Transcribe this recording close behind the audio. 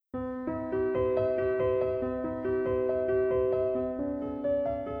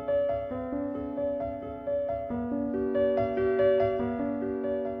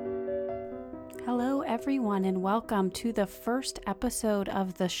everyone, and welcome to the first episode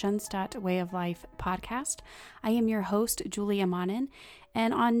of the Schoenstatt Way of Life podcast. I am your host, Julia Monnin,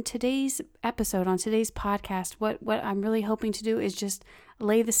 and on today's episode, on today's podcast, what I'm really hoping to do is just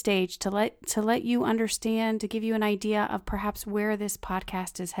lay the stage to let you understand, to give you an idea of perhaps where this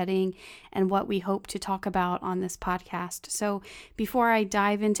podcast is heading and what we hope to talk about on this podcast. So before I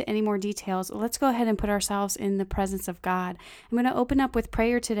dive into any more details, let's go ahead and put ourselves in the presence of God. I'm going to open up with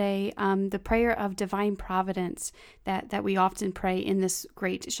prayer today, the prayer of divine providence that we often pray in this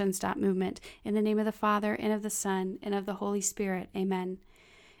great Schoenstatt movement. In the name of the Father, and of the Son, and of the Holy Spirit. Amen.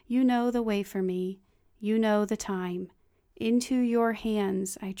 You know the way for me. You know the time. Into your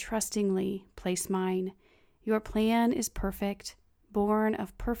hands I trustingly place mine. Your plan is perfect, born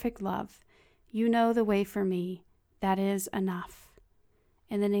of perfect love. You know the way for me. That is enough.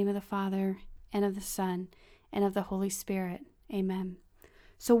 In the name of the Father, and of the Son, and of the Holy Spirit. Amen.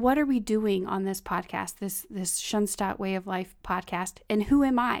 So what are we doing on this podcast, this Schoenstatt Way of Life podcast? And who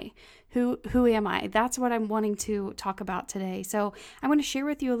am I? Who am I? That's what I'm wanting to talk about today. So I want to share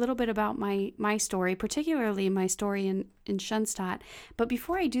with you a little bit about my story, particularly my story in Schoenstatt. But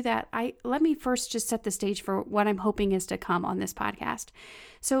before I do that, let me first just set the stage for what I'm hoping is to come on this podcast.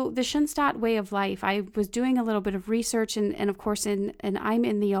 So the Schoenstatt Way of Life, I was doing a little bit of research, and of course, and I'm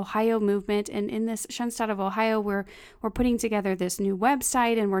in the Ohio movement, and in this Schoenstatt of Ohio, we're putting together this new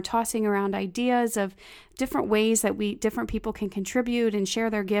website, and we're tossing around ideas of different ways that different people can contribute and share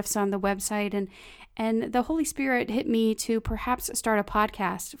their gifts on the website. And the Holy Spirit hit me to perhaps start a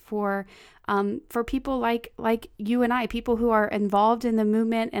podcast for people like you and I, people who are involved in the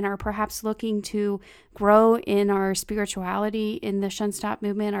movement and are perhaps looking to grow in our spirituality in the Schoenstatt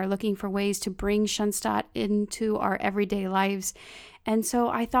movement, are looking for ways to bring Schoenstatt into our everyday lives. And so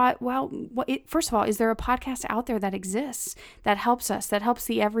I thought, well, first of all, is there a podcast out there that exists that helps us, that helps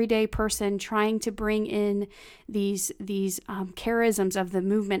the everyday person trying to bring in these charisms of the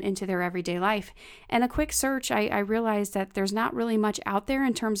movement into their everyday life? And a quick search, I realized that there's not really much out there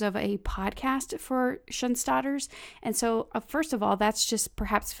in terms of a podcast for Schoenstatters. And so first of all, that's just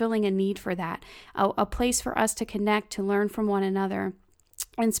perhaps filling a need for that, a place for us to connect, to learn from one another.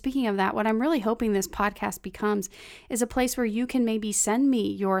 And speaking of that, what I'm really hoping this podcast becomes is a place where you can maybe send me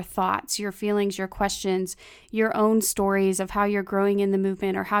your thoughts, your feelings, your questions, your own stories of how you're growing in the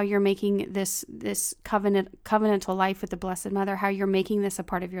movement, or how you're making this covenantal life with the Blessed Mother, how you're making this a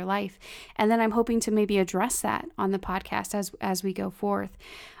part of your life. And then I'm hoping to maybe address that on the podcast as we go forth.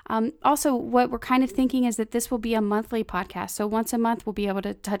 Also, what we're kind of thinking is that this will be a monthly podcast. So once a month, we'll be able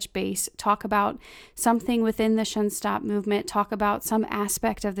to touch base, talk about something within the Schoenstatt movement, talk about some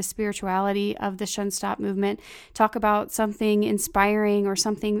aspect of the spirituality of the Schoenstatt movement, talk about something inspiring or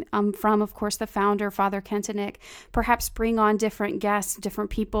something from, of course, the founder, Father Kentenich, perhaps bring on different guests, different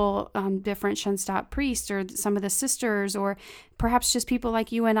people, different Schoenstatt priests, or some of the sisters, or perhaps just people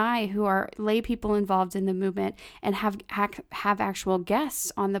like you and I who are lay people involved in the movement, and have actual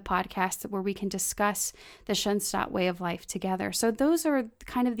guests on the podcast where we can discuss the Schoenstatt Way of Life together. So those are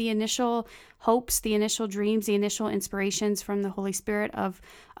kind of the initial hopes, the initial dreams, the initial inspirations from the Holy Spirit of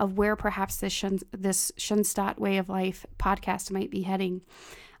where perhaps this Schoenstatt Way of Life podcast might be heading.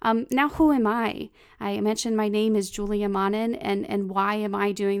 Now, who am I? I mentioned my name is Julia Monnin, and why am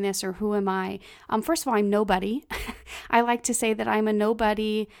I doing this, or who am I? First of all, I'm nobody. I like to say that I'm a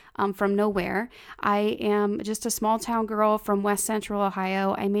nobody from nowhere. I am just a small town girl from West Central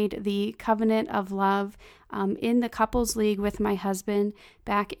Ohio. I made the covenant of love in the Couples League with my husband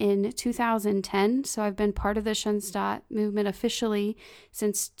back in 2010. So I've been part of the Schoenstatt movement officially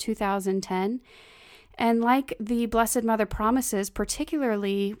since 2010. And like the Blessed Mother promises,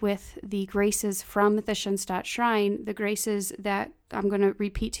 particularly with the graces from the Schoenstatt Shrine, the graces that I'm going to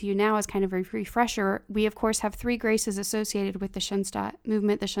repeat to you now as kind of a refresher, we of course have 3 graces associated with the Schoenstatt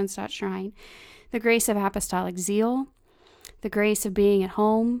movement, the Schoenstatt Shrine: the grace of Apostolic Zeal, the grace of being at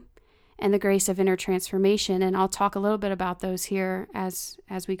home, and the grace of inner transformation. And I'll talk a little bit about those here as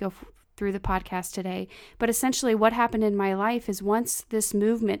we go through the podcast today. But essentially what happened in my life is, once this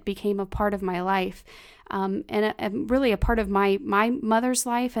movement became a part of my life, and really a part of my mother's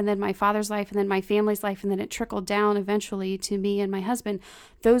life, and then my father's life, and then my family's life, and then it trickled down eventually to me and my husband,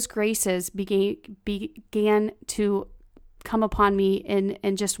 those graces began to come upon me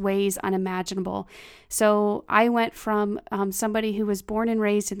in just ways unimaginable. So I went from somebody who was born and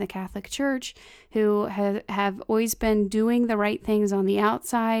raised in the Catholic Church, who have always been doing the right things on the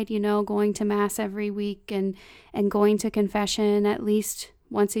outside, going to Mass every week and going to confession at least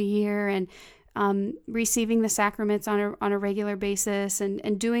once a year, and receiving the sacraments on a regular basis,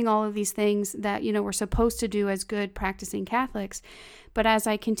 and doing all of these things that, we're supposed to do as good practicing Catholics. But as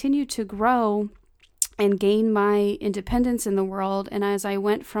I continued to grow and gain my independence in the world. And as I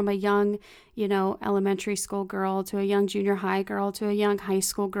went from a young, elementary school girl to a young junior high girl to a young high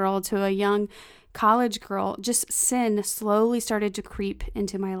school girl to a young college girl, just sin slowly started to creep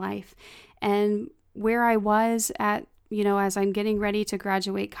into my life. And where I was at, as I'm getting ready to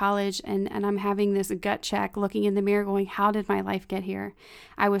graduate college and I'm having this gut check, looking in the mirror going, how did my life get here?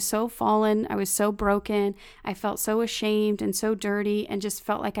 I was so fallen. I was so broken. I felt so ashamed and so dirty, and just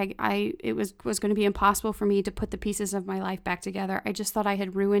felt like it was going to be impossible for me to put the pieces of my life back together. I just thought I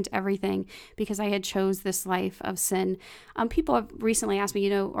had ruined everything because I had chose this life of sin. People have recently asked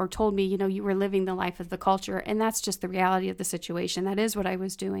me, or told me, you were living the life of the culture, and that's just the reality of the situation. That is what I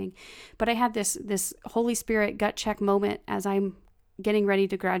was doing. But I had this Holy Spirit gut check moment as I'm getting ready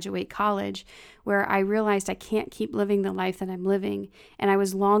to graduate college, where I realized I can't keep living the life that I'm living. And I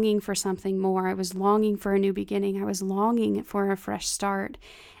was longing for something more. I was longing for a new beginning. I was longing for a fresh start.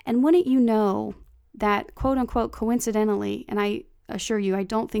 And wouldn't you know that, quote unquote, coincidentally, and I assure you, I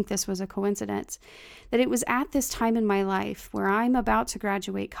don't think this was a coincidence, that it was at this time in my life where I'm about to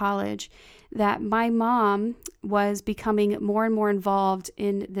graduate college that my mom was becoming more and more involved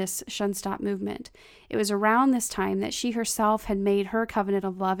in this Schoenstatt movement. It was around this time that she herself had made her covenant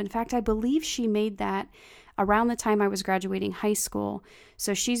of love. In fact, I believe she made that around the time I was graduating high school.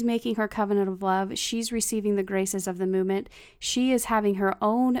 So she's making her covenant of love. She's receiving the graces of the movement. She is having her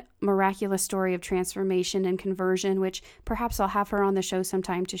own miraculous story of transformation and conversion, which perhaps I'll have her on the show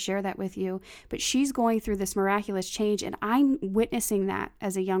sometime to share that with you. But she's going through this miraculous change, and I'm witnessing that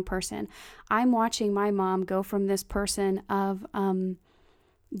as a young person. I'm watching my mom go from this person of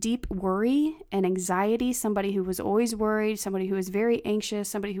deep worry and anxiety, somebody who was always worried, somebody who was very anxious,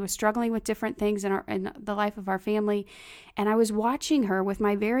 somebody who was struggling with different things in the life of our family. And I was watching her with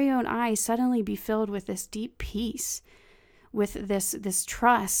my very own eyes suddenly be filled with this deep peace, with this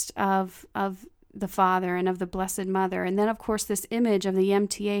trust of the Father and of the Blessed Mother. And then, of course, this image of the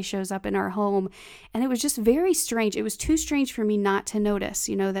MTA shows up in our home. And it was just very strange. It was too strange for me not to notice,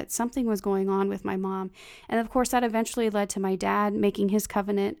 that something was going on with my mom. And of course, that eventually led to my dad making his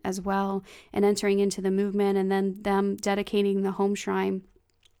covenant as well and entering into the movement, and then them dedicating the home shrine.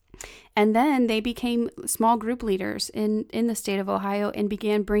 And then they became small group leaders in the state of Ohio and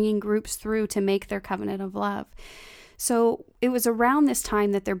began bringing groups through to make their covenant of love. So it was around this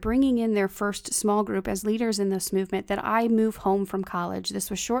time that they're bringing in their first small group as leaders in this movement that I move home from college.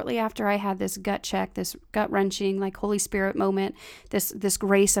 This was shortly after I had this gut check, this gut-wrenching, like Holy Spirit moment. This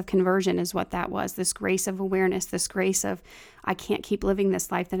grace of conversion is what that was, this grace of awareness, this grace of, I can't keep living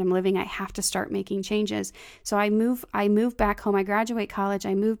this life that I'm living. I have to start making changes. So I move back home. I graduate college.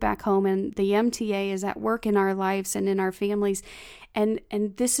 I move back home, and the MTA is at work in our lives and in our families. And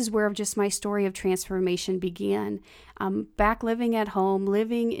this is where just my story of transformation began. Back living at home,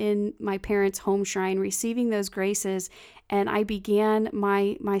 living in my parents' home shrine, receiving those graces, and I began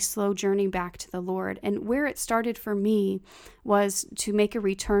my slow journey back to the Lord. And where it started for me was to make a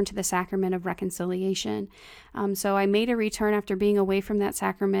return to the sacrament of reconciliation. So I made a return after being away from that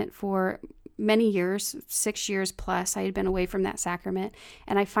sacrament for many years, 6 years plus. I had been away from that sacrament.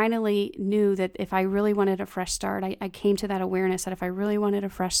 And I finally knew that if I really wanted a fresh start, I came to that awareness that if I really wanted a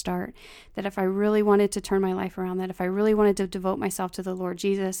fresh start, that if I really wanted to turn my life around, that if I really wanted to devote myself to the Lord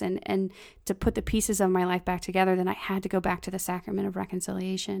Jesus and to put the pieces of my life back together, then I had to go back to the sacrament of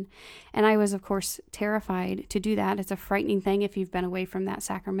reconciliation. And I was, of course, terrified to do that. It's a frightening thing if you've been away from that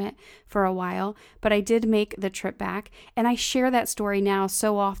sacrament for a while. But I did make the trip back. And I share that story now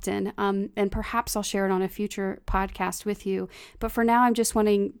so often. And perhaps I'll share it on a future podcast with you. But for now, I'm just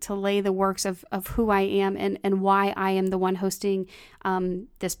wanting to lay the works of who I am and why I am the one hosting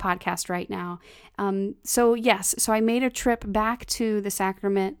this podcast right now. So I made a trip back to the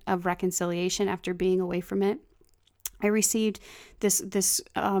sacrament of reconciliation after being away from it. I received this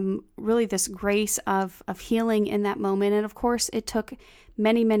grace of healing in that moment. And of course, it took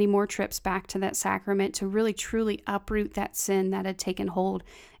many, many more trips back to that sacrament to really, truly uproot that sin that had taken hold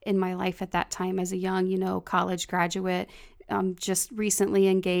in my life at that time as a young, college graduate, just recently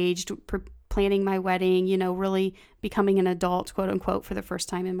engaged, planning my wedding, really becoming an adult, quote unquote, for the first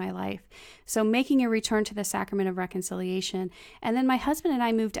time in my life. So making a return to the sacrament of reconciliation. And then my husband and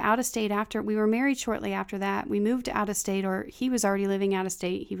I moved out of state after, we were married shortly after that. We moved out of state, or he was already living out of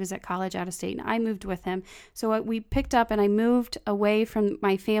state. He was at college out of state, and I moved with him. So we picked up and I moved away from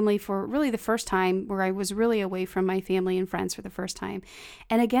my family for really the first time, where I was really away from my family and friends for the first time.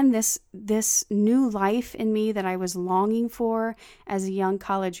 And again, this new life in me that I was longing for as a young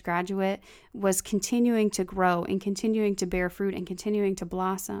college graduate was continuing to grow and continuing to bear fruit and continuing to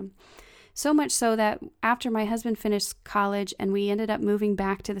blossom. So much so that after my husband finished college and we ended up moving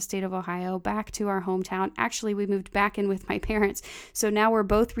back to the state of Ohio, back to our hometown. Actually, we moved back in with my parents. So now we're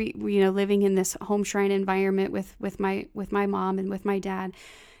both, living in this home shrine environment with my mom and with my dad.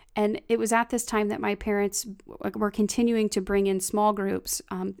 And it was at this time that my parents were continuing to bring in small groups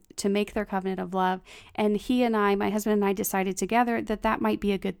to make their covenant of love. And my husband and I decided together that might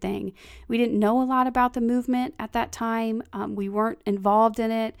be a good thing. We didn't know a lot about the movement at that time. We weren't involved in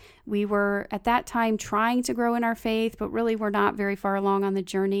it. We were at that time trying to grow in our faith, but really were not very far along on the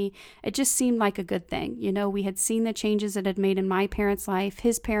journey. It just seemed like a good thing. We had seen the changes it had made in my parents' life.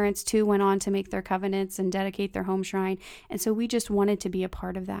 His parents too went on to make their covenants and dedicate their home shrine. And so we just wanted to be a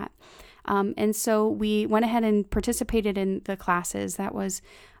part of that. And so we went ahead and participated in the classes. That was,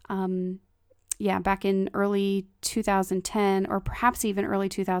 back in early 2010 or perhaps even early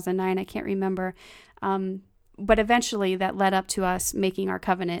 2009. I can't remember. But eventually that led up to us making our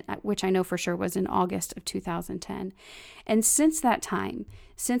covenant, which I know for sure was in August of 2010. And since that time,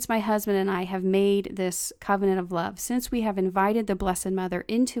 since my husband and I have made this covenant of love, since we have invited the Blessed Mother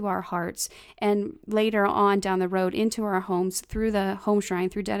into our hearts and later on down the road into our homes through the home shrine,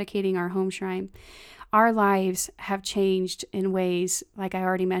 through dedicating our home shrine, our lives have changed in ways, like I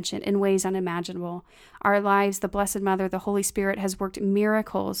already mentioned, in ways unimaginable. Our lives, the Blessed Mother, the Holy Spirit has worked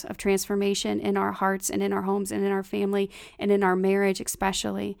miracles of transformation in our hearts and in our homes and in our family and in our marriage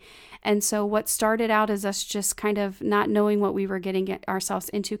especially. And so what started out as us just kind of not knowing what we were getting ourselves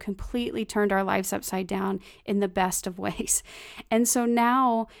into completely turned our lives upside down in the best of ways. And so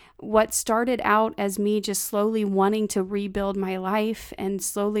now what started out as me just slowly wanting to rebuild my life and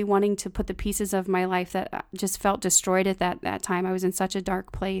slowly wanting to put the pieces of my life that just felt destroyed at that time. I was in such a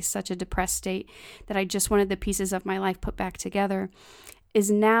dark place, such a depressed state that I just wanted the pieces of my life put back together. This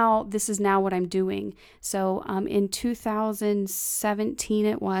is now what I'm doing. So in 2017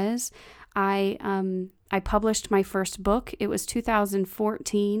 it was, I published my first book. It was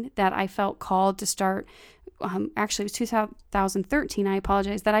 2014 that I felt called to start. Actually, it was 2013, I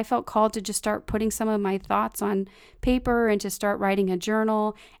apologize, that I felt called to just start putting some of my thoughts on paper and to start writing a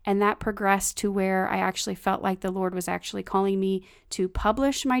journal. And that progressed to where I actually felt like the Lord was actually calling me to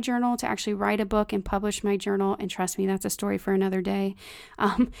publish my journal, to actually write a book and publish my journal. And trust me, that's a story for another day.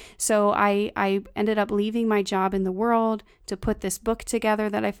 So I ended up leaving my job in the world to put this book together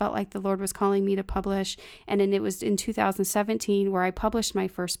that I felt like the Lord was calling me to publish. And then it was in 2017 where I published my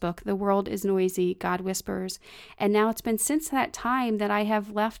first book, The World is Noisy, God Whispers. And now it's been since that time that I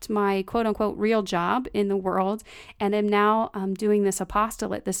have left my quote unquote real job in the world and am now doing this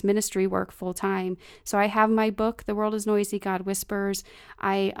apostolate, this ministry work full time. So I have my book, The World is Noisy, God Whispers.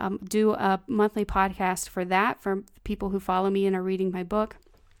 I do a monthly podcast for people who follow me and are reading my book.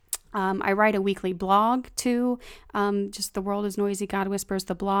 I write a weekly blog too, just The World is Noisy, God Whispers,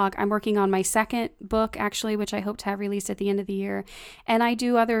 the blog. I'm working on my second book, actually, which I hope to have released at the end of the year. And I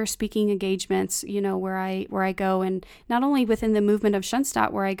do other speaking engagements, where I go, and not only within the movement of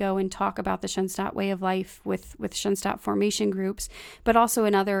Schoenstatt, where I go and talk about the Schoenstatt Way of Life with Schoenstatt formation groups, but also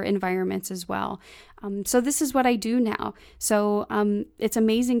in other environments as well. So this is what I do now. So it's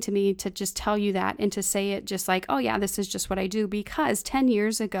amazing to me to just tell you that and to say it just like, oh yeah, this is just what I do, because 10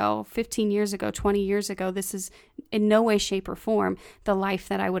 years ago, 15 years ago, 20 years ago, this is in no way, shape, or form the life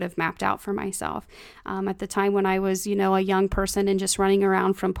that I would have mapped out for myself. At the time when I was, a young person and just running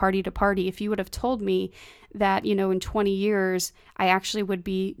around from party to party, if you would have told me that, in 20 years, I actually would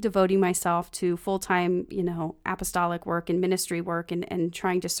be devoting myself to full-time, apostolic work and ministry work and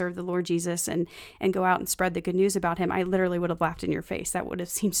trying to serve the Lord Jesus and go out and spread the good news about him, I literally would have laughed in your face. That would have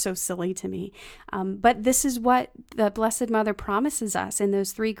seemed so silly to me. But this is what the Blessed Mother promises us in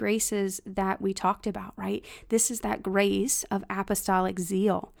those three graces that we talked about, right? This is that grace of apostolic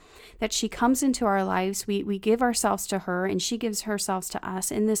zeal, that she comes into our lives. We give ourselves to her and she gives herself to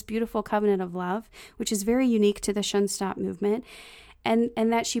us in this beautiful covenant of love, which is very unique to the Schoenstatt movement. And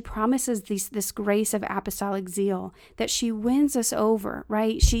that she promises this grace of apostolic zeal, that she wins us over,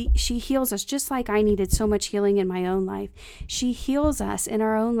 right? She heals us just like I needed so much healing in my own life. She heals us in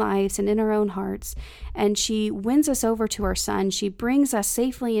our own lives and in our own hearts. And she wins us over to her Son. She brings us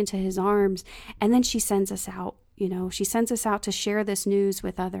safely into his arms. And then she sends us out. She sends us out to share this news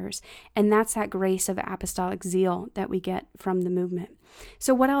with others. And that's that grace of apostolic zeal that we get from the movement.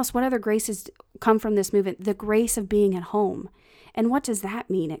 So what else? What other graces come from this movement? The grace of being at home. And what does that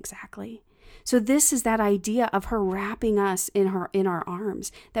mean exactly? So this is that idea of her wrapping us in our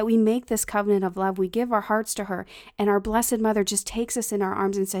arms, that we make this covenant of love. We give our hearts to her, and our Blessed Mother just takes us in our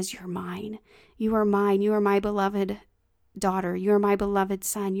arms and says, "You're mine. You are mine. You are my beloved daughter. You're my beloved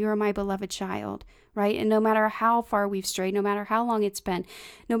son. You're my beloved child, right? And no matter how far we've strayed, no matter how long it's been,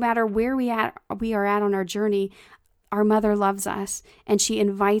 no matter where we are at on our journey, our mother loves us and she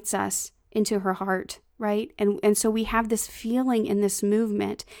invites us into her heart, right? And so we have this feeling in this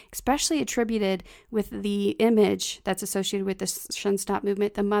movement, especially attributed with the image that's associated with the Schoenstatt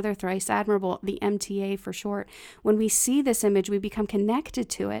movement, the Mother Thrice Admirable, the MTA for short. When we see this image, we become connected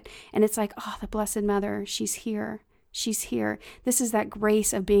to it. And it's like, oh, the Blessed Mother, she's here. She's here. This is that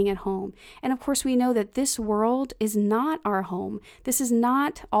grace of being at home. And of course, we know that this world is not our home. This is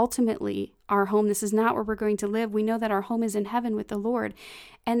not ultimately our home. This is not where we're going to live. We know that our home is in heaven with the Lord.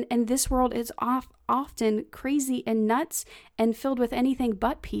 And this world is often crazy and nuts and filled with anything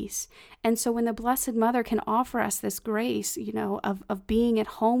but peace. And so when the Blessed Mother can offer us this grace, of being at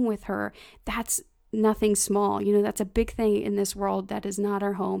home with her, that's nothing small. That's a big thing in this world that is not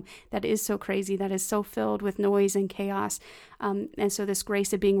our home, that is so crazy, that is so filled with noise and chaos. And so this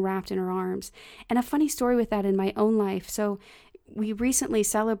grace of being wrapped in her arms. And a funny story with that in my own life. So we recently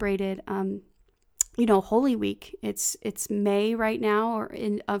celebrated, Holy Week. It's May right now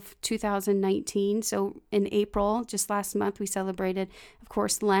of 2019. So in April, just last month, we celebrated, of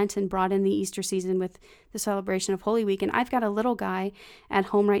course, Lent and brought in the Easter season with the celebration of Holy Week. And I've got a little guy at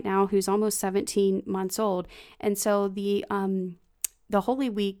home right now who's almost 17 months old. And so the Holy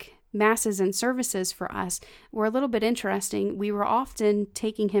Week masses and services for us were a little bit interesting. We were often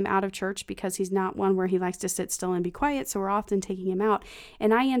taking him out of church because he's not one where he likes to sit still and be quiet. So we're often taking him out.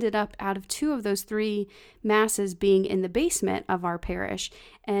 And I ended up out of 2 of those 3 masses being in the basement of our parish.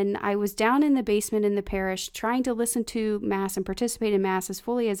 And I was down in the basement in the parish trying to listen to Mass and participate in Mass as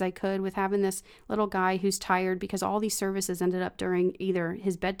fully as I could with having this little guy who's tired because all these services ended up during either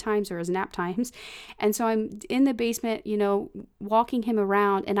his bedtimes or his nap times. And so I'm in the basement, walking him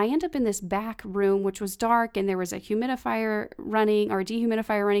around, and I end up in this back room, which was dark, and there was a humidifier running or a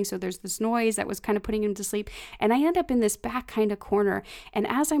dehumidifier running. So there's this noise that was kind of putting him to sleep. And I end up in this back kind of corner. And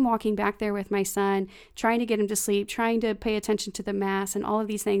as I'm walking back there with my son, trying to get him to sleep, trying to pay attention to the Mass and all of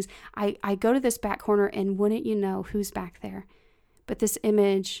these things, I go to this back corner, and wouldn't you know who's back there but this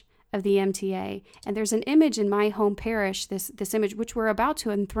image of the MTA. And there's an image in my home parish, this image, which we're about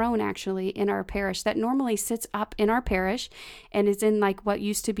to enthrone actually in our parish, that normally sits up in our parish and is in like what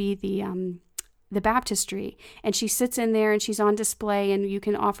used to be the baptistry. And she sits in there and she's on display, and you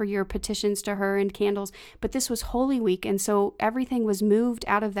can offer your petitions to her and candles. But this was Holy Week. And so everything was moved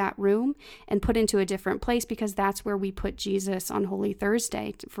out of that room and put into a different place, because that's where we put Jesus on Holy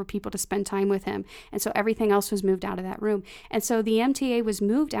Thursday for people to spend time with him. And so everything else was moved out of that room. And so the MTA was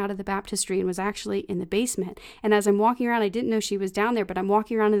moved out of the baptistry and was actually in the basement. And as I'm walking around, I didn't know she was down there, but I'm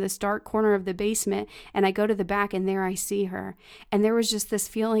walking around in this dark corner of the basement, and I go to the back, and there I see her. And there was just this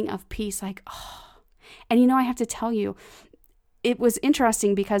feeling of peace, like, oh. And I have to tell you, it was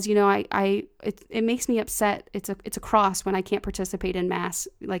interesting because it makes me upset. It's a cross when I can't participate in Mass,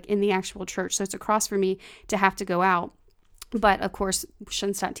 like in the actual church. So it's a cross for me to have to go out. But of course,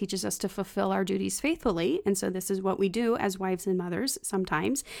 Schoenstatt teaches us to fulfill our duties faithfully. And so this is what we do as wives and mothers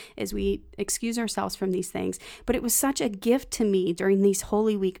sometimes, is we excuse ourselves from these things. But it was such a gift to me during these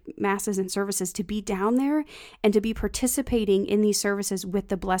Holy Week Masses and services to be down there and to be participating in these services with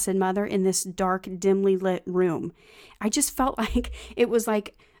the Blessed Mother in this dark, dimly lit room. I just felt like it was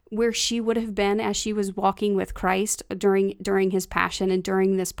like where she would have been as she was walking with Christ during his passion and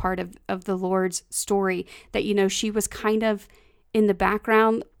during this part of the Lord's story, that, she was kind of in the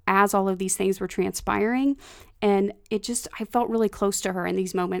background as all of these things were transpiring. And I felt really close to her in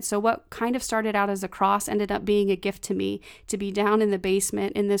these moments. So what kind of started out as a cross ended up being a gift to me, to be down in the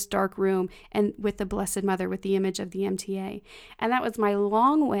basement in this dark room and with the Blessed Mother, with the image of the MTA. And that was my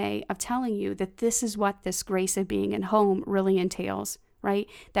long way of telling you that this is what this grace of being at home really entails. Right?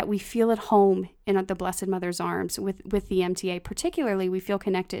 That we feel at home in the Blessed Mother's arms with the MTA. Particularly, we feel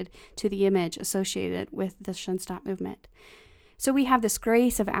connected to the image associated with the Schoenstatt movement. So we have this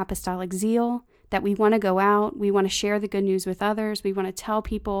grace of apostolic zeal, that we want to go out, we want to share the good news with others, we want to tell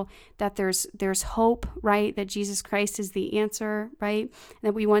people that there's hope, right? That Jesus Christ is the answer, right?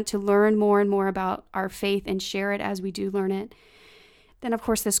 That we want to learn more and more about our faith and share it as we do learn it. Then, of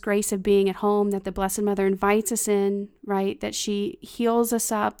course, this grace of being at home, that the Blessed Mother invites us in, right? That she heals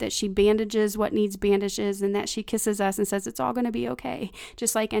us up, that she bandages what needs bandages, and that she kisses us and says, it's all going to be okay,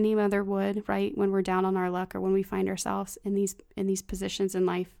 just like any mother would, right? When we're down on our luck, or when we find ourselves in these positions in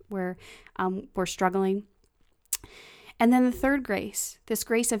life where we're struggling. And then the third grace, this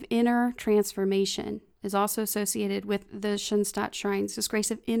grace of inner transformation, is also associated with the Schoenstatt shrines, this grace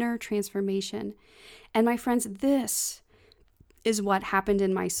of inner transformation. And my friends, this is what happened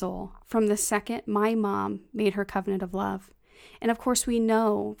in my soul from the second my mom made her covenant of love. And of course, we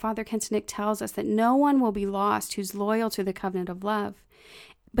know Father Kensinick tells us that no one will be lost who's loyal to the covenant of love.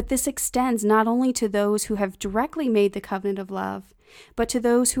 But this extends not only to those who have directly made the covenant of love, but to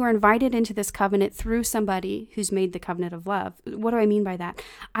those who are invited into this covenant through somebody who's made the covenant of love. What do I mean by that?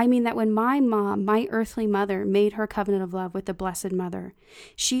 I mean that when my mom, my earthly mother, made her covenant of love with the Blessed Mother,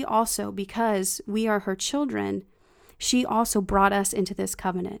 she also, because we are her children, she also brought us into this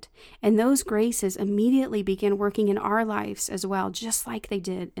covenant. And those graces immediately began working in our lives as well, just like they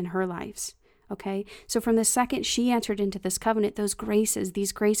did in her lives. Okay, so from the second she entered into this covenant,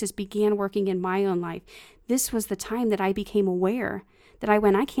 these graces began working in my own life. This was the time that I became aware that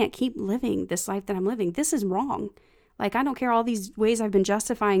I can't keep living this life that I'm living. This is wrong. Like, I don't care all these ways I've been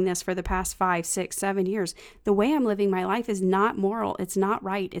justifying this for the past 5, 6, 7 years. The way I'm living my life is not moral. It's not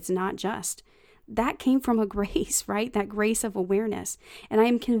right. It's not just. That came from a grace, right? That grace of awareness. And I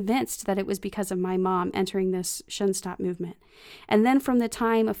am convinced that it was because of my mom entering this Schoenstatt movement. And then from the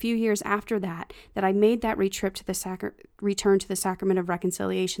time a few years after that I made that return to the sacrament of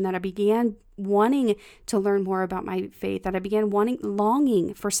reconciliation, that I began wanting to learn more about my faith, that I began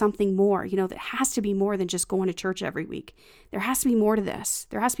longing for something more, that has to be more than just going to church every week. There has to be more to this.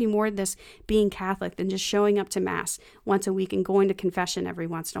 There has to be more to this being Catholic than just showing up to Mass once a week and going to confession every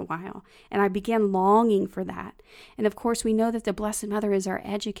once in a while. And I began longing for that. And of course, we know that the Blessed Mother is our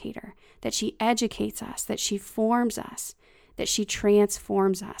educator, that she educates us, that she forms us, that she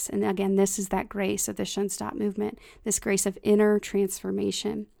transforms us. And again, this is that grace of the Schoenstatt movement, this grace of inner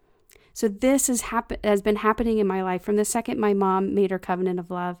transformation. So this has been happening in my life from the second my mom made her covenant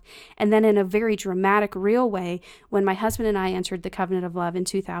of love, and then in a very dramatic, real way when my husband and I entered the covenant of love in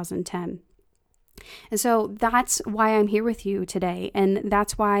 2010. And so that's why I'm here with you today. And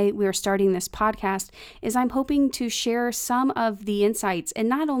that's why we're starting this podcast, is I'm hoping to share some of the insights, and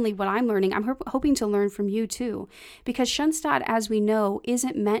not only what I'm learning, I'm hoping to learn from you too. Because Schoenstatt, as we know,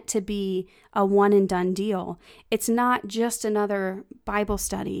 isn't meant to be a one and done deal. It's not just another Bible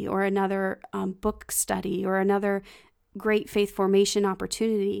study or another book study or another great faith formation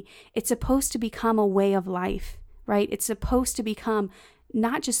opportunity. It's supposed to become a way of life, right? It's supposed to become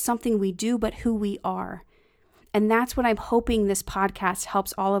not just something we do, but who we are. And that's what I'm hoping this podcast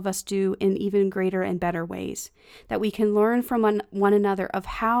helps all of us do in even greater and better ways, that we can learn from one another of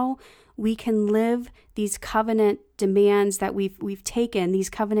how we can live these covenant demands that we've taken, these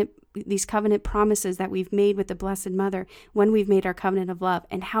covenant promises that we've made with the Blessed Mother when we've made our covenant of love,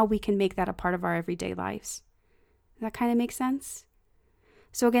 and how we can make that a part of our everyday lives. Does that kind of make sense?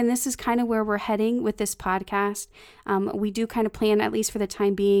 So again, this is kind of where we're heading with this podcast. We do kind of plan, at least for the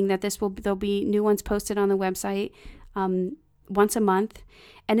time being, that there'll be new ones posted on the website once a month.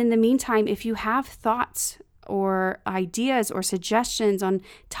 And in the meantime, if you have thoughts or ideas or suggestions on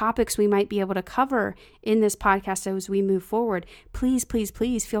topics we might be able to cover in this podcast as we move forward, please, please,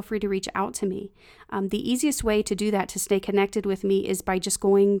 please feel free to reach out to me. The easiest way to do that, to stay connected with me, is by just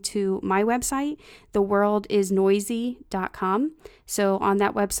going to my website, theworldisnoisy.com. So on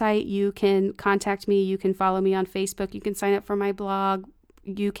that website, you can contact me, you can follow me on Facebook, you can sign up for my blog,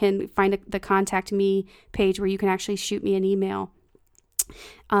 you can find the contact me page where you can actually shoot me an email.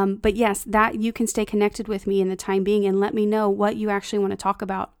 But yes, that you can stay connected with me in the time being and let me know what you actually want to talk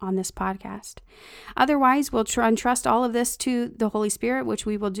about on this podcast. Otherwise, we'll entrust all of this to the Holy Spirit, which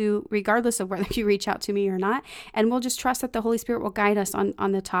we will do regardless of whether you reach out to me or not. And we'll just trust that the Holy Spirit will guide us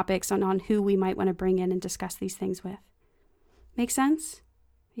on the topics, on who we might want to bring in and discuss these things with. Make sense?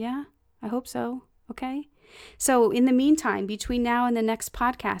 Yeah, I hope so. Okay. So in the meantime, between now and the next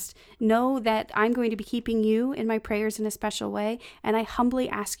podcast, know that I'm going to be keeping you in my prayers in a special way, and I humbly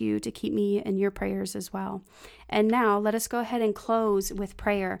ask you to keep me in your prayers as well. And now let us go ahead and close with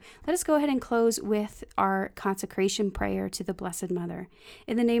prayer. Let us go ahead and close with our consecration prayer to the Blessed Mother.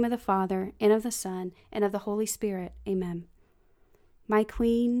 In the name of the Father, and of the Son, and of the Holy Spirit. Amen. My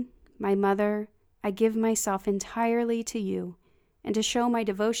Queen, my Mother, I give myself entirely to you, and to show my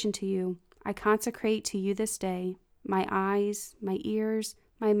devotion to you, I consecrate to you this day my eyes, my ears,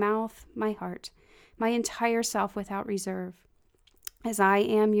 my mouth, my heart, my entire self without reserve. As I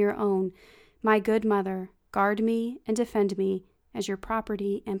am your own, my good mother, guard me and defend me as your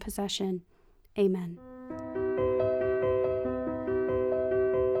property and possession. Amen.